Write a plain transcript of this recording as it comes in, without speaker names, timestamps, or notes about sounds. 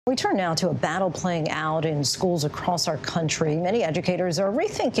We turn now to a battle playing out in schools across our country. Many educators are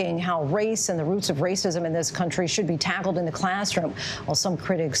rethinking how race and the roots of racism in this country should be tackled in the classroom, while some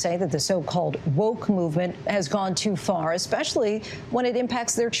critics say that the so-called woke movement has gone too far, especially when it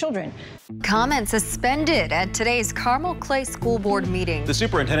impacts their children. Comment suspended at today's Carmel Clay School Board meeting. The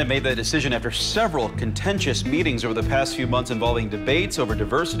superintendent made that decision after several contentious meetings over the past few months involving debates over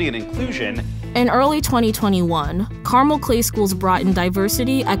diversity and inclusion. In early 2021, Carmel Clay Schools brought in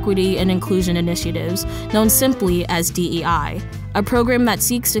diversity, equity, and inclusion initiatives, known simply as DEI, a program that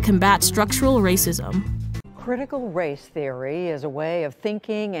seeks to combat structural racism. Critical race theory is a way of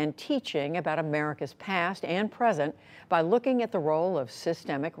thinking and teaching about America's past and present by looking at the role of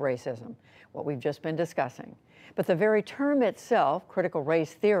systemic racism, what we've just been discussing. But the very term itself, critical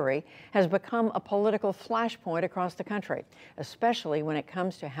race theory, has become a political flashpoint across the country, especially when it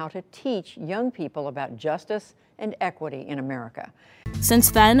comes to how to teach young people about justice and equity in America.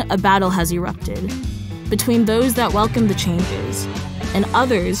 Since then, a battle has erupted between those that welcome the changes and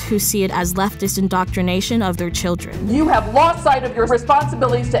others who see it as leftist indoctrination of their children. You have lost sight of your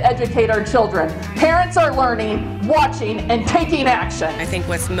responsibilities to educate our children. Parents are learning, watching, and taking action. I think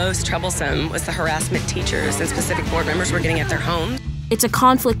what's most troublesome was the harassment teachers and specific board members were getting at their homes. It's a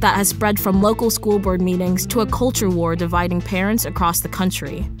conflict that has spread from local school board meetings to a culture war dividing parents across the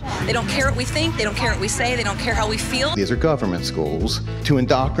country. They don't care what we think, they don't care what we say, they don't care how we feel. These are government schools to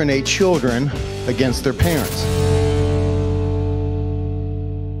indoctrinate children against their parents.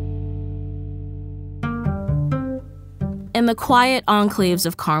 In the quiet enclaves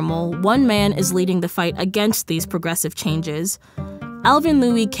of Carmel, one man is leading the fight against these progressive changes. Alvin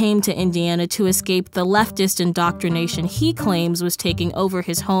Louis came to Indiana to escape the leftist indoctrination he claims was taking over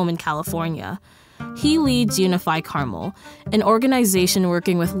his home in California. He leads Unify Carmel, an organization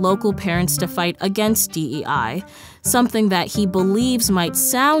working with local parents to fight against DEI, something that he believes might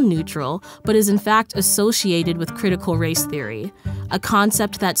sound neutral, but is in fact associated with critical race theory, a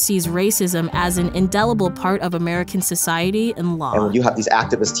concept that sees racism as an indelible part of American society and law. And when you have these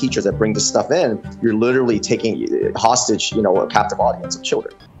activist teachers that bring this stuff in, you're literally taking hostage, a captive audience of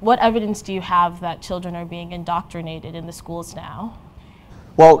children. What evidence do you have that children are being indoctrinated in the schools now?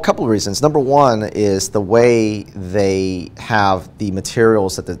 Well, a couple of reasons. Number one is the way they have the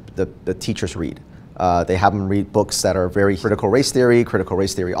materials that the teachers read. They have them read books that are very critical race theory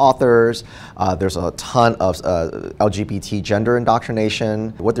authors. There's a ton of LGBT gender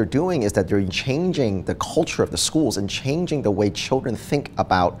indoctrination. What they're doing is that they're changing the culture of the schools and changing the way children think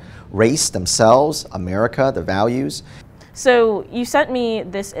about race, themselves, America, the values. So you sent me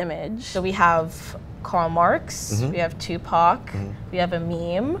this image. So we have Karl Marx, we have Tupac, we have a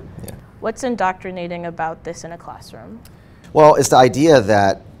meme. Yeah. What's indoctrinating about this in a classroom? Well, it's the idea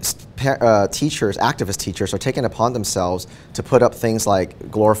that teachers, activist teachers, are taking upon themselves to put up things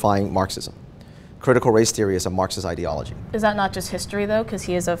like glorifying Marxism. Critical race theory is a Marxist ideology. Is that not just history, though? Because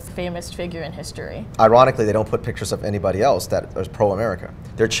he is a famous figure in history. Ironically, they don't put pictures of anybody else that is pro-America.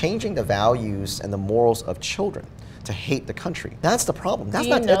 They're changing the values and the morals of children to hate the country. That's the problem. That's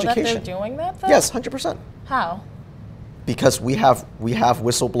not education. Do you know that they're doing that, though? Yes, 100%. How? Because we have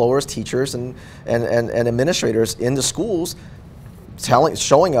whistleblowers, teachers, and administrators in the schools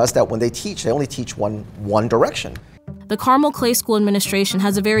showing us that when they teach, they only teach one direction. The Carmel Clay School administration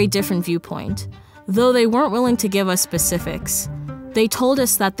has a very different viewpoint. Though they weren't willing to give us specifics, they told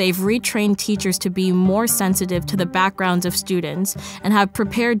us that they've retrained teachers to be more sensitive to the backgrounds of students and have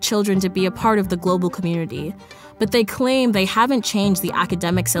prepared children to be a part of the global community. But they claim they haven't changed the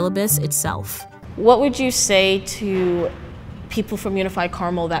academic syllabus itself. What would you say to people from Unify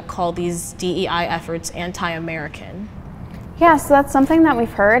Carmel that call these DEI efforts anti-American? Yeah, so that's something that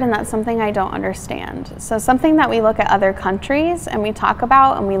we've heard, and that's something I don't understand. So something that we look at other countries and we talk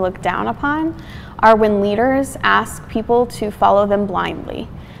about and we look down upon are when leaders ask people to follow them blindly.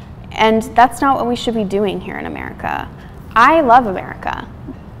 And that's not what we should be doing here in America. I love America,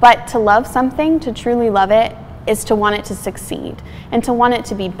 but to love something, to truly love it, is to want it to succeed and to want it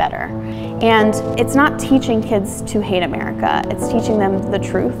to be better. And it's not teaching kids to hate America, it's teaching them the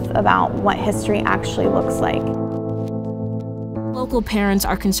truth about what history actually looks like. Local parents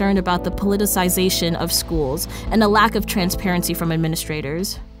are concerned about the politicization of schools and a lack of transparency from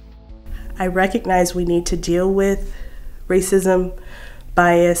administrators. I recognize we need to deal with racism,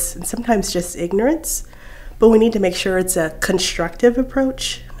 bias, and sometimes just ignorance, but we need to make sure it's a constructive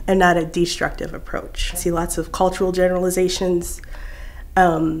approach and not a destructive approach. I see lots of cultural generalizations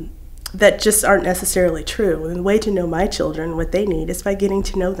that just aren't necessarily true. And the way to know my children, what they need, is by getting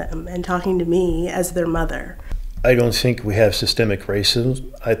to know them and talking to me as their mother. I don't think we have systemic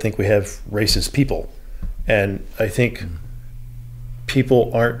racism. I think we have racist people. And I think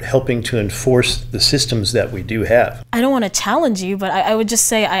people aren't helping to enforce the systems that we do have. I don't want to challenge you, but I would just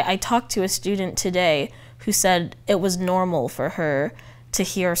say I talked to a student today who said it was normal for her to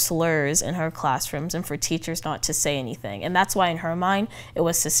hear slurs in her classrooms and for teachers not to say anything. And that's why in her mind it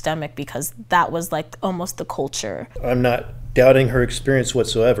was systemic, because that was like almost the culture. I'm not doubting her experience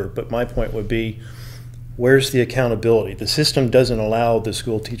whatsoever, but my point would be, where's the accountability? The system doesn't allow the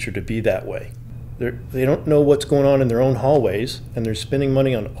school teacher to be that way. They don't know what's going on in their own hallways, and they're spending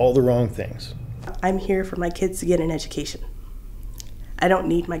money on all the wrong things. I'm here for my kids to get an education. I don't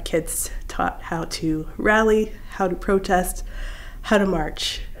need my kids taught how to rally, how to protest, how to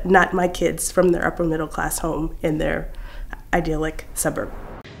march. Not my kids from their upper middle class home in their idyllic suburb.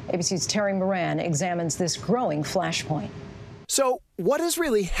 ABC's Terry Moran examines this growing flashpoint. So what is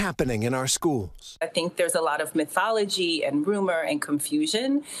really happening in our schools? I think there's a lot of mythology and rumor and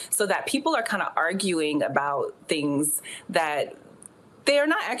confusion, so that people are kind of arguing about things that they are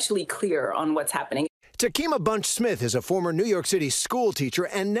not actually clear on what's happening. Takima Bunch-Smith is a former New York City school teacher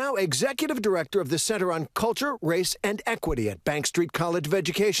and now executive director of the Center on Culture, Race, and Equity at Bank Street College of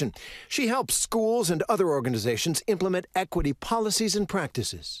Education. She helps schools and other organizations implement equity policies and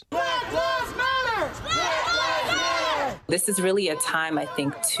practices. Black Lives Matter! Black Lives Matter! This is really a time, I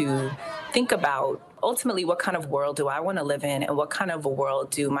think, to think about ultimately what kind of world do I want to live in, and what kind of a world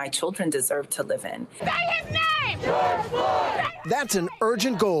do my children deserve to live in. Say his name! George Floyd! That's an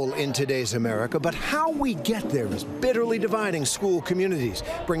urgent goal in today's America, but how we get there is bitterly dividing school communities,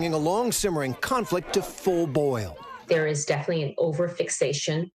 bringing a long-simmering conflict to full boil. There is definitely an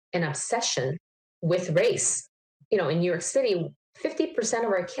overfixation and obsession with race. You know, in New York City, 50%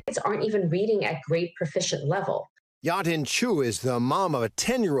 of our kids aren't even reading at grade proficient level. Yatin Chu is the mom of a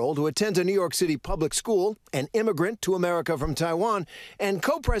 10-year-old who attends a New York City public school, an immigrant to America from Taiwan, and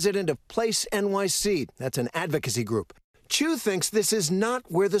co-president of Place NYC. That's an advocacy group. Chu thinks this is not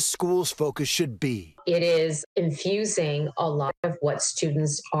where the school's focus should be. It is infusing a lot of what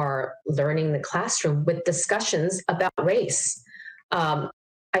students are learning in the classroom with discussions about race.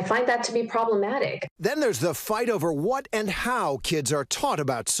 I find that to be problematic. Then there's the fight over what and how kids are taught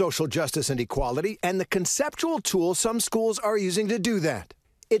about social justice and equality, and the conceptual tool some schools are using to do that.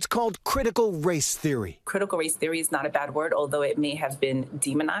 It's called critical race theory. Critical race theory is not a bad word, although it may have been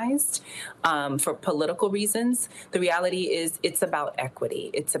demonized for political reasons. The reality is it's about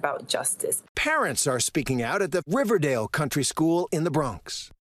equity. It's about justice. Parents are speaking out at the Riverdale Country School in the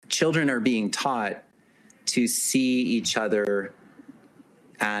Bronx. Children are being taught to see each other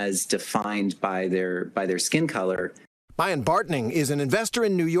as defined by their skin color. Mayan Bartning is an investor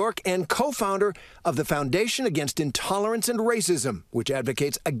in New York and co-founder of the Foundation Against Intolerance and Racism, which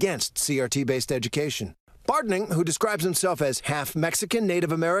advocates against CRT-based education. Bartning, who describes himself as half Mexican,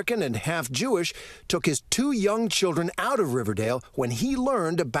 Native American, and half Jewish, took his 2 young children out of Riverdale when he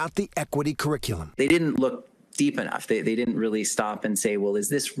learned about the equity curriculum. They didn't look deep enough. They didn't really stop and say, well, is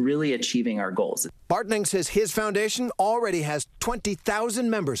this really achieving our goals? Bartning says his foundation already has 20,000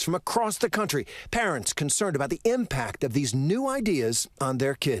 members from across the country, parents concerned about the impact of these new ideas on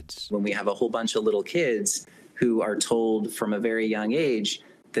their kids. When we have a whole bunch of little kids who are told from a very young age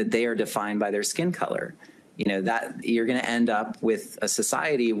that they are defined by their skin color, you know, that you're going to end up with a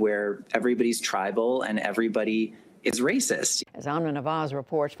society where everybody's tribal and everybody is racist. As Amna Nawaz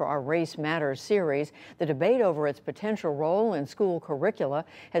reports for our Race Matters series, the debate over its potential role in school curricula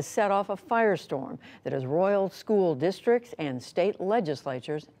has set off a firestorm that has roiled school districts and state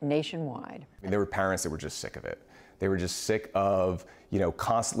legislatures nationwide. I mean, there were parents that were just sick of it. They were just sick of,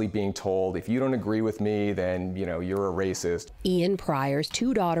 constantly being told, if you don't agree with me, then, you're a racist. Ian Pryor's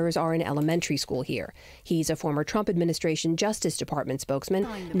 2 daughters are in elementary school here. He's a former Trump administration Justice Department spokesman,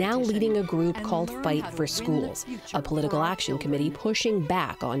 now leading a group called Fight for Schools, a political action committee pushing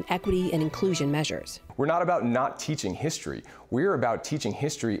back on equity and inclusion measures. We're not about not teaching history. We're about teaching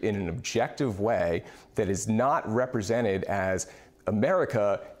history in an objective way that is not represented as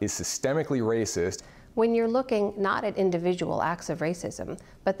America is systemically racist. When you're looking not at individual acts of racism,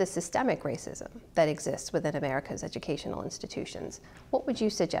 but the systemic racism that exists within America's educational institutions, what would you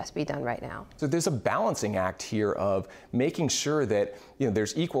suggest be done right now? So there's a balancing act here of making sure that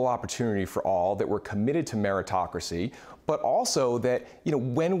there's equal opportunity for all, that we're committed to meritocracy, but also that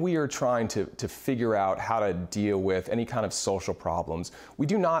when we are trying to figure out how to deal with any kind of social problems, we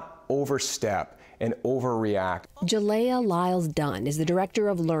do not overstep and overreact. Jalea Lyles-Dunn is the director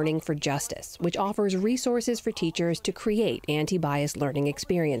of Learning for Justice, which offers resources for teachers to create anti-bias learning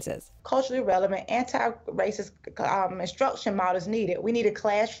experiences. Culturally relevant, anti-racist instruction models needed. We need a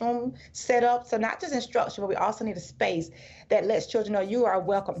classroom set up, so not just instruction, but we also need a space that lets children know you are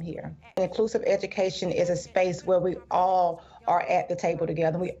welcome here. Inclusive education is a space where we all are at the table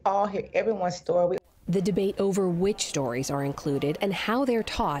together. We all hear everyone's story. The debate over which stories are included and how they're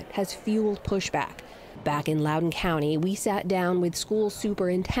taught has fueled pushback. Back in Loudoun County, we sat down with school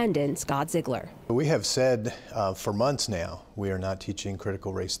superintendent Scott Ziegler. We have said for months now, we are not teaching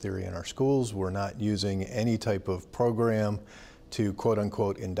critical race theory in our schools. We're not using any type of program to quote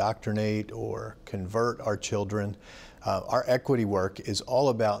unquote indoctrinate or convert our children. Our equity work is all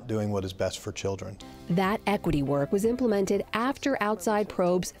about doing what is best for children. That equity work was implemented after outside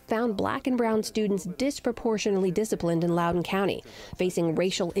probes found Black and brown students disproportionately disciplined in Loudoun County, facing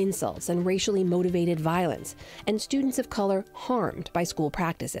racial insults and racially motivated violence, and students of color harmed by school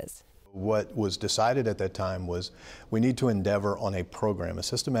practices. What was decided at that time was we need to endeavor on a program, a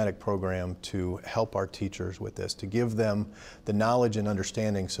systematic program to help our teachers with this, to give them the knowledge and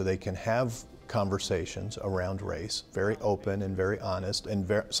understanding so they can have conversations around race, very open and very honest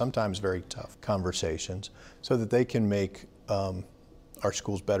and sometimes very tough conversations, so that they can make our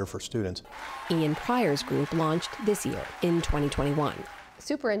schools better for students. Ian Pryor's group launched this year in 2021.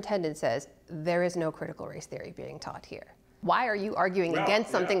 Superintendent says there is no critical race theory being taught here. Why are you arguing against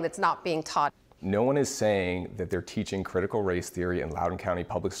something that's not being taught? No one is saying that they're teaching critical race theory in Loudoun County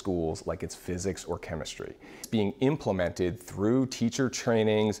Public Schools like it's physics or chemistry. It's being implemented through teacher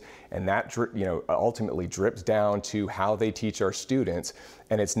trainings, and that ultimately drips down to how they teach our students.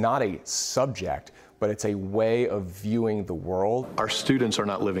 And it's not a subject, but it's a way of viewing the world. Our students are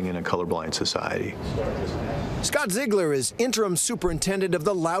not living in a colorblind society. Scott Ziegler is interim superintendent of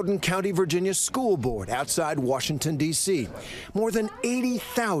the Loudoun County, Virginia School Board outside Washington, D.C. More than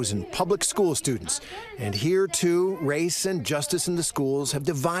 80,000 public school students. And here, too, race and justice in the schools have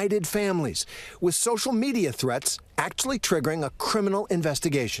divided families, with social media threats actually triggering a criminal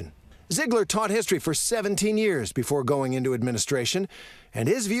investigation. Ziegler taught history for 17 years before going into administration, and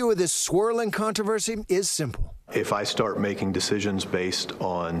his view of this swirling controversy is simple. If I start making decisions based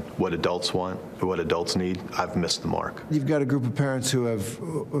on what adults want or what adults need, I've missed the mark. You've got a group of parents who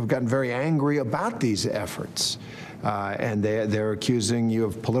have gotten very angry about these efforts, and they're accusing you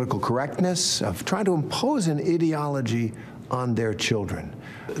of political correctness, of trying to impose an ideology on their children.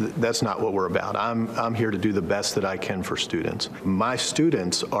 That's not what we're about. I'm here to do the best that I can for students. My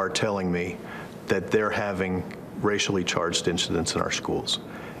students are telling me that they're having racially charged incidents in our schools.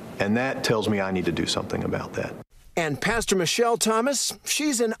 And that tells me I need to do something about that. And Pastor Michelle Thomas,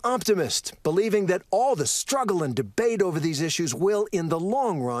 she's an optimist, believing that all the struggle and debate over these issues will, in the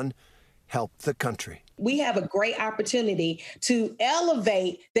long run, help the country. We have a great opportunity to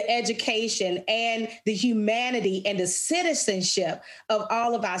elevate the education and the humanity and the citizenship of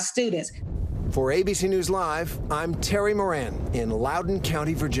all of our students. For ABC News Live, I'm Terry Moran in Loudoun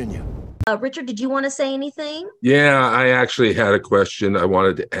County, Virginia. Richard, did you want to say anything? Yeah, I actually had a question I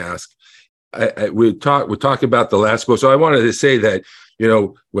wanted to ask. We're talking about the last book, so I wanted to say that,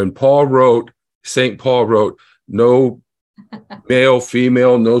 when St. Paul wrote, no male,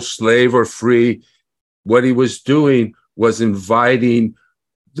 female, no slave or free, what he was doing was inviting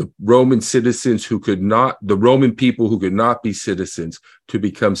the Roman citizens the Roman people who could not be citizens to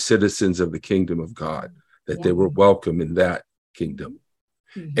become citizens of the kingdom of God, that they were welcome in that kingdom.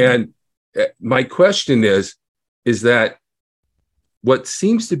 Mm-hmm. And my question is that what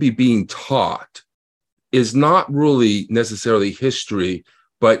seems to be being taught is not really necessarily history,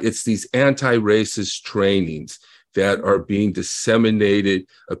 but it's these anti-racist trainings that are being disseminated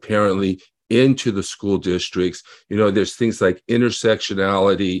apparently into the school districts. There's things like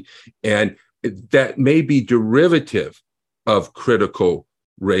intersectionality, and that may be derivative of critical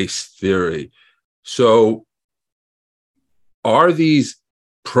race theory. So are these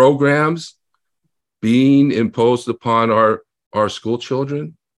programs being imposed upon our school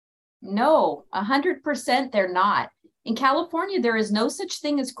children? No, 100% they're not. In California, there is no such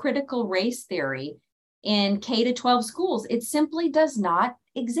thing as critical race theory in K-12 schools. It simply does not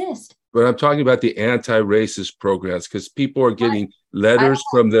exist. But I'm talking about the anti-racist programs, because people are getting letters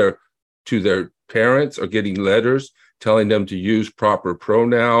to their parents, are getting letters telling them to use proper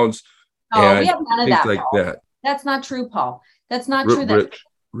pronouns. Oh, we have none of that, like Paul. that. That's not true, Paul. That's not true.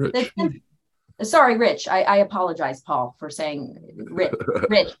 Rich. Sorry, Rich. I apologize, Paul, for saying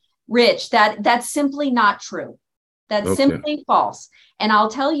Rich. That's simply not true. That's simply false. And I'll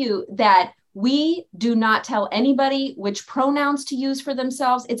tell you that we do not tell anybody which pronouns to use for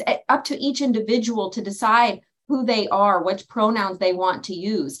themselves. It's up to each individual to decide who they are, which pronouns they want to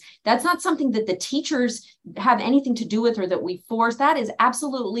use. That's not something that the teachers have anything to do with or that we force. That is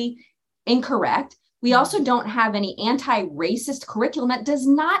absolutely incorrect. We also don't have any anti-racist curriculum. That does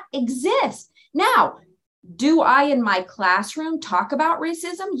not exist. Now, Do I, in my classroom, talk about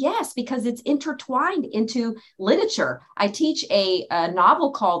racism? Yes, because it's intertwined into literature. I teach a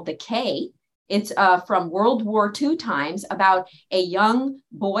novel called The K. It's from World War II times about a young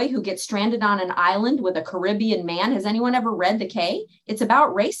boy who gets stranded on an island with a Caribbean man. Has anyone ever read The K? It's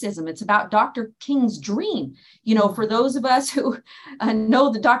about racism. It's about Dr. King's dream. You know, for those of us who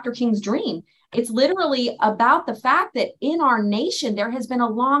know the Dr. King's dream, it's literally about the fact that in our nation, there has been a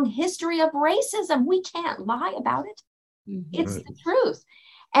long history of racism. We can't lie about it. It's the truth.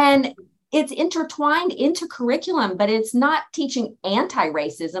 And it's intertwined into curriculum, but it's not teaching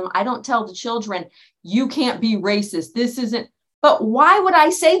anti-racism. I don't tell the children, you can't be racist. This isn't, but why would I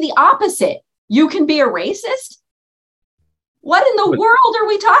say the opposite? You can be a racist? What in the world are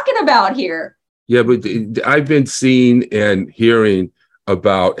we talking about here? Yeah, but I've been seeing and hearing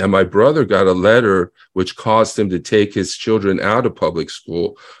about, and my brother got a letter which caused him to take his children out of public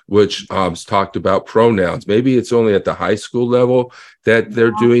school, which talked about pronouns. Maybe it's only at the high school level that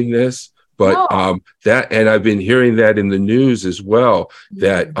they're doing this, but that, and I've been hearing that in the news as well,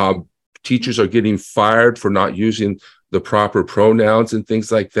 that teachers are getting fired for not using the proper pronouns and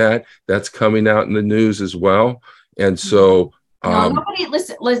things like that. That's coming out in the news as well. And so nobody,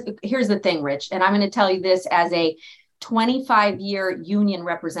 listen, here's the thing, Rich, and I'm going to tell you this as a 25-year union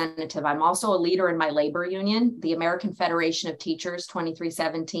representative. I'm also a leader in my labor union, the American Federation of Teachers,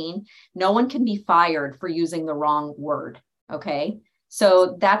 2317. No one can be fired for using the wrong word. Okay.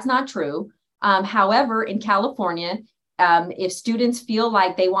 So that's not true. However, in California, if students feel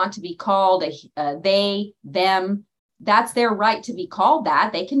like they want to be called they, them, that's their right to be called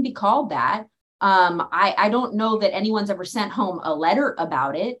that. They can be called that. I don't know that anyone's ever sent home a letter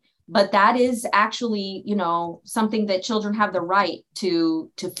about it. But that is actually, you know, something that children have the right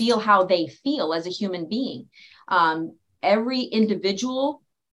to feel how they feel as a human being. Every individual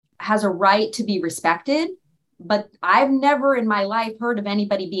has a right to be respected, but I've never in my life heard of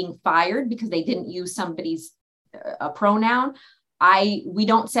anybody being fired because they didn't use somebody's pronoun. We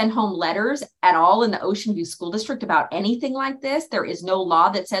don't send home letters at all in the Ocean View School District about anything like this. There is no law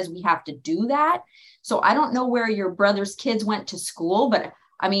that says we have to do that. So I don't know where your brother's kids went to school, but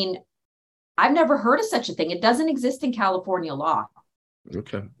I mean, I've never heard of such a thing. It doesn't exist in California law.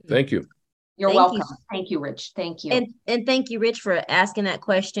 Okay, thank you. You're welcome. Thank you, Rich. Thank you. And thank you, Rich, for asking that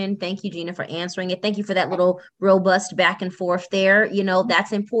question. Thank you, Gina, for answering it. Thank you for that little robust back and forth there. You know,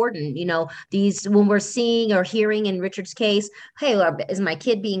 that's important. You know, when we're seeing or hearing in Richard's case, hey, is my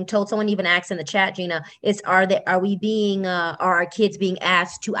kid being told? Someone even asked in the chat, Gina, are our kids being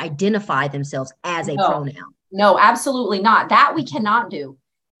asked to identify themselves as a pronoun? No, absolutely not. That we cannot do.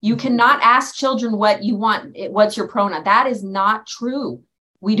 You cannot ask children what you want, what's your pronoun. That is not true.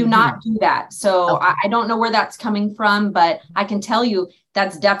 We do not do that. So I don't know where that's coming from, but I can tell you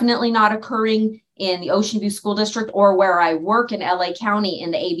that's definitely not occurring in the Ocean View School District or where I work in LA County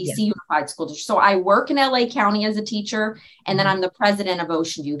in the ABC Unified School District. So I work in LA County as a teacher, and then I'm the president of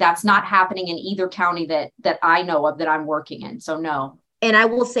Ocean View. That's not happening in either county that I know of that I'm working in. So no. And I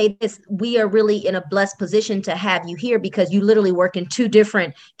will say this, we are really in a blessed position to have you here because you literally work in 2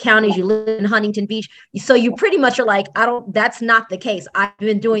 different counties. You live in Huntington Beach. So you pretty much are like, that's not the case. I've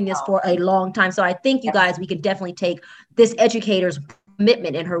been doing this for a long time. So I think you guys, we can definitely take this educator's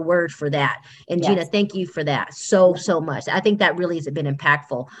commitment and her word for that. And Gina, thank you for that so much. I think that really has been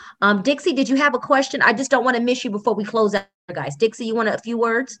impactful. Dixie, did you have a question? I just don't want to miss you before we close out, guys. Dixie, you want a few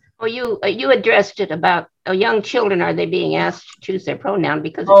words? Well, you addressed it about young children. Are they being asked to choose their pronoun?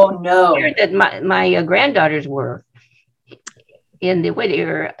 Because no, that my granddaughters were in the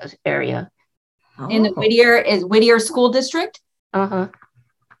Whittier area. In the Whittier School District. And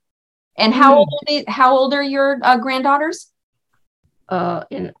how old are your granddaughters? They're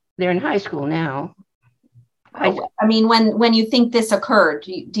in high school now. I mean, when you think this occurred,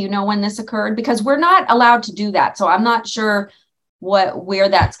 do you know when this occurred? Because we're not allowed to do that. So I'm not sure where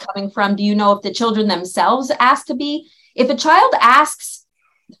that's coming from. Do you know if the children themselves asked to be? If a child asks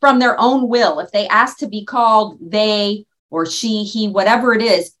from their own will, if they ask to be called they or she, he, whatever it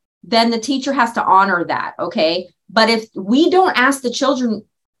is, then the teacher has to honor that. Okay. But if we don't ask the children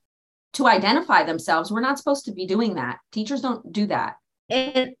to identify themselves, we're not supposed to be doing that. Teachers don't do that.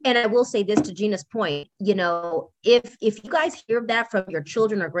 And I will say this to Gina's point, you know, if you guys hear that from your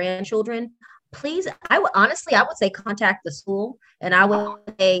children or grandchildren, please, I would say contact the school, and I would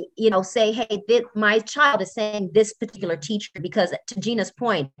say, hey, my child is saying this particular teacher, because to Gina's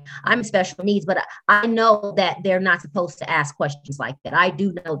point, I'm special needs, but I know that they're not supposed to ask questions like that. I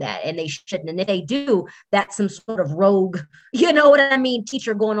do know that, and they shouldn't. And if they do, that's some sort of rogue, you know what I mean,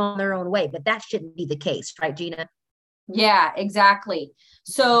 teacher going on their own way, but that shouldn't be the case, right, Gina? Yeah, exactly.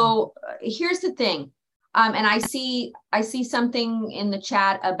 So here's the thing. And I see something in the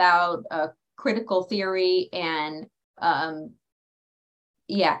chat about critical theory and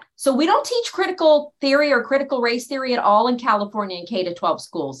yeah. So we don't teach critical theory or critical race theory at all in California in K-12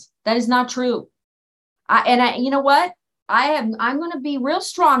 schools. That is not true. You know what? I'm going to be real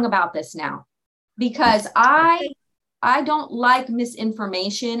strong about this now, because I don't like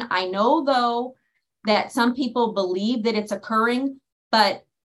misinformation. I know, though, that some people believe that it's occurring, but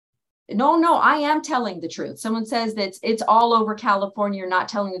no, I am telling the truth. Someone says that it's all over California. You're not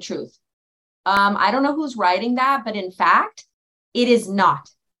telling the truth. I don't know who's writing that, but in fact, it is not.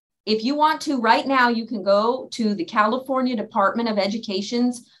 If you want to, right now, you can go to the California Department of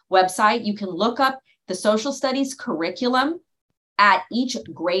Education's website. You can look up the social studies curriculum at each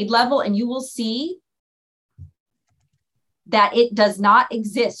grade level, and you will see that it does not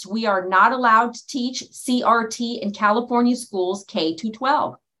exist. We are not allowed to teach CRT in California schools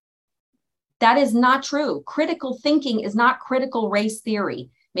K-12. That is not true. Critical thinking is not critical race theory.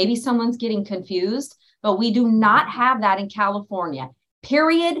 Maybe someone's getting confused, but we do not have that in California.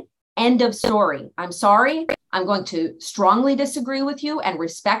 Period. End of story. I'm sorry. I'm going to strongly disagree with you and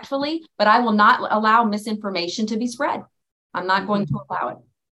respectfully, but I will not allow misinformation to be spread. I'm not going to allow it.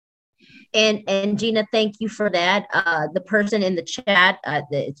 And Gina, thank you for that. The person in the chat,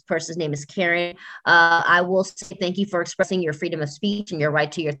 the person's name is Karen. I will say thank you for expressing your freedom of speech and your right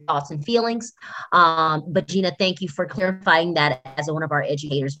to your thoughts and feelings. But Gina, thank you for clarifying that as one of our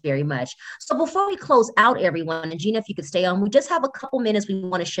educators very much. So before we close out, everyone, and Gina, if you could stay on, we just have a couple minutes we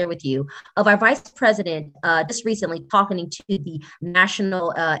want to share with you of our vice president just recently talking to the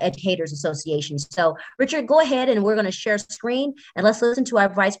National Educators Association. So Richard, go ahead and we're going to share screen and let's listen to our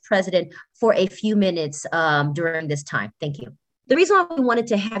vice president for a few minutes during this time. Thank you. The reason why we wanted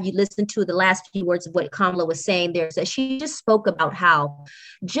to have you listen to the last few words of what Kamala was saying there is that she just spoke about how,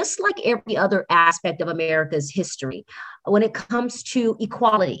 just like every other aspect of America's history, when it comes to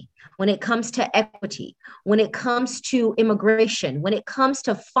equality, when it comes to equity, when it comes to immigration, when it comes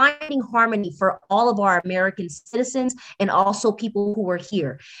to finding harmony for all of our American citizens and also people who are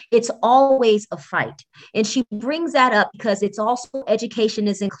here, it's always a fight. And she brings that up because it's also education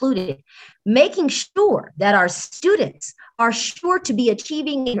is included, making sure that our students are sure to be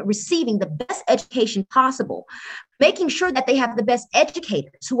achieving and receiving the best education possible, making sure that they have the best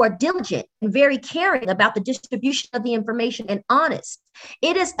educators who are diligent and very caring about the distribution of the information and honest.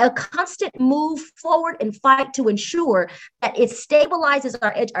 It is a constant move forward and fight to ensure that it stabilizes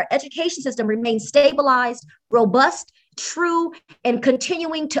our education system, remains stabilized, robust, true, and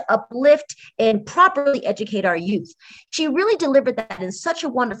continuing to uplift and properly educate our youth. She really delivered that in such a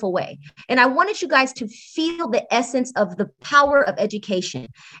wonderful way. And I wanted you guys to feel the essence of the power of education.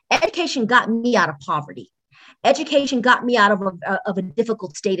 Education got me out of poverty. Education got me out of a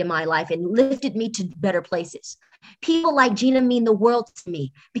difficult state in my life and lifted me to better places. People like Gina mean the world to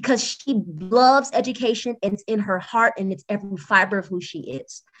me because she loves education and it's in her heart and it's every fiber of who she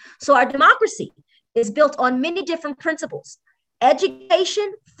is. So our democracy is built on many different principles: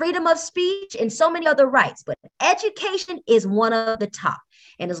 education, freedom of speech, and so many other rights. But education is one of the top.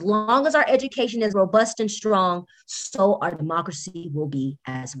 And as long as our education is robust and strong, so our democracy will be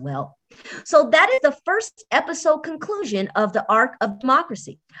as well. So that is the first episode conclusion of the Arc of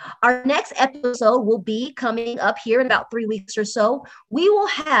Democracy. Our next episode will be coming up here in about 3 weeks or so. We will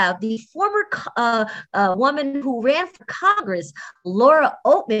have the former woman who ran for Congress, Laura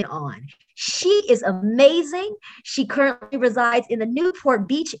Oatman, on. She is amazing. She currently resides in the Newport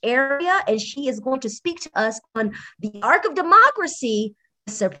Beach area, and she is going to speak to us on the Arc of Democracy,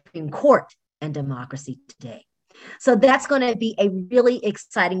 the Supreme Court, and democracy today. So that's going to be a really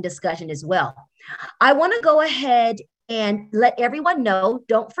exciting discussion as well. I want to go ahead and let everyone know,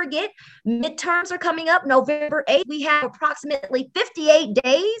 don't forget, midterms are coming up November 8th. We have approximately 58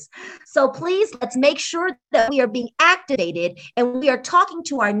 days. So please, let's make sure that we are being activated and we are talking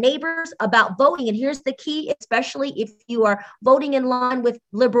to our neighbors about voting. And here's the key, especially if you are voting in line with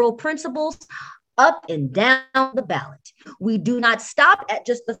liberal principles: up and down the ballot. We do not stop at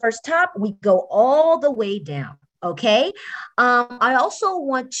just the first top. We go all the way down. Okay. I also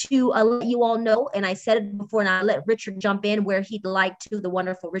want to let you all know, and I said it before, and I let Richard jump in where he'd like to, the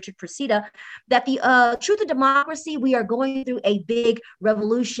wonderful Richard Precita, that the Truth and Democracy, we are going through a big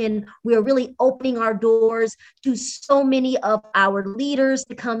revolution. We are really opening our doors to so many of our leaders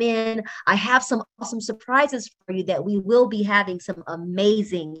to come in. I have some awesome surprises for you that we will be having some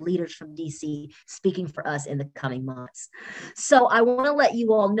amazing leaders from DC speaking for us in the coming months. So I want to let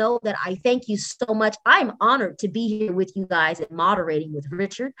you all know that I thank you so much. I'm honored to be here with you guys and moderating with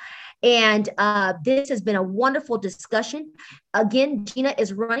Richard. And this has been a wonderful discussion. Again, Gina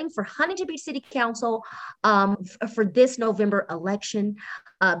is running for Huntington Beach City Council for this November election.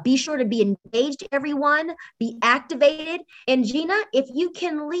 Be sure to be engaged, everyone. Be activated. And Gina, if you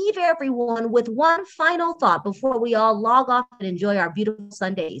can leave everyone with one final thought before we all log off and enjoy our beautiful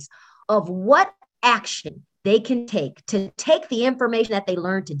Sundays of what action they can take to take the information that they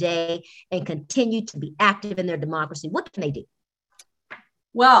learned today and continue to be active in their democracy, what can they do?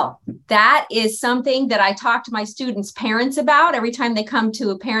 Well, that is something that I talk to my students' parents about every time they come to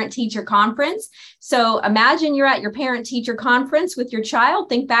a parent-teacher conference. So imagine you're at your parent-teacher conference with your child.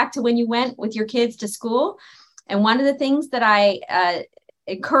 Think back to when you went with your kids to school. And one of the things that I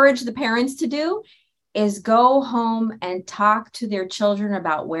encourage the parents to do is go home and talk to their children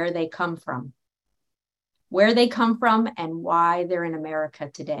about where they come from and why they're in America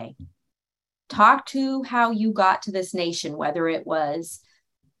today. Talk to how you got to this nation, whether it was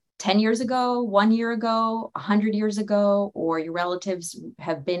 10 years ago, 1 year ago, 100 years ago, or your relatives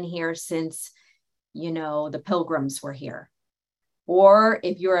have been here since, the Pilgrims were here. Or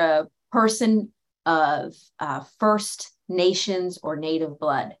if you're a person of First Nations or Native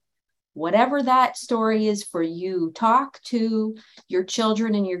blood, whatever that story is for you, talk to your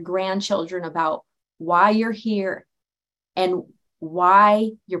children and your grandchildren about why you're here and why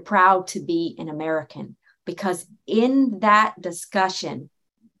you're proud to be an American. Because in that discussion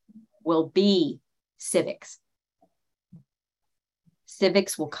will be civics.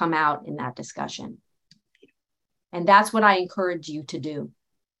 Civics will come out in that discussion. And that's what I encourage you to do.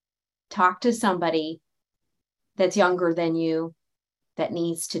 Talk to somebody that's younger than you that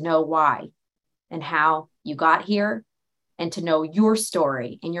needs to know why and how you got here, and to know your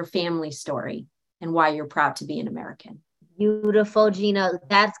story and your family story and why you're proud to be an American. Beautiful, Gina.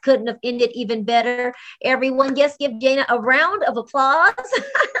 That couldn't have ended even better. Everyone, yes, give Gina a round of applause.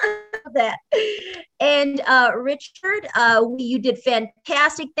 That. And Richard, you did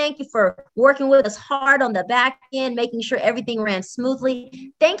fantastic. Thank you for working with us hard on the back end, making sure everything ran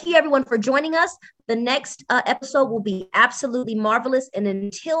smoothly. Thank you, everyone, for joining us. The next episode will be absolutely marvelous. And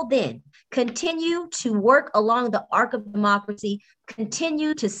until then, continue to work along the arc of democracy,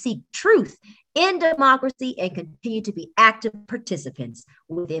 continue to seek truth in democracy, and continue to be active participants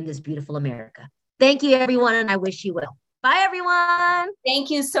within this beautiful America. Thank you, everyone, and I wish you well. Bye, everyone.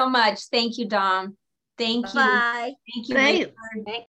 Thank you so much. Thank you, Dom. Thank you. Bye. Thank you, Thank you. Richard.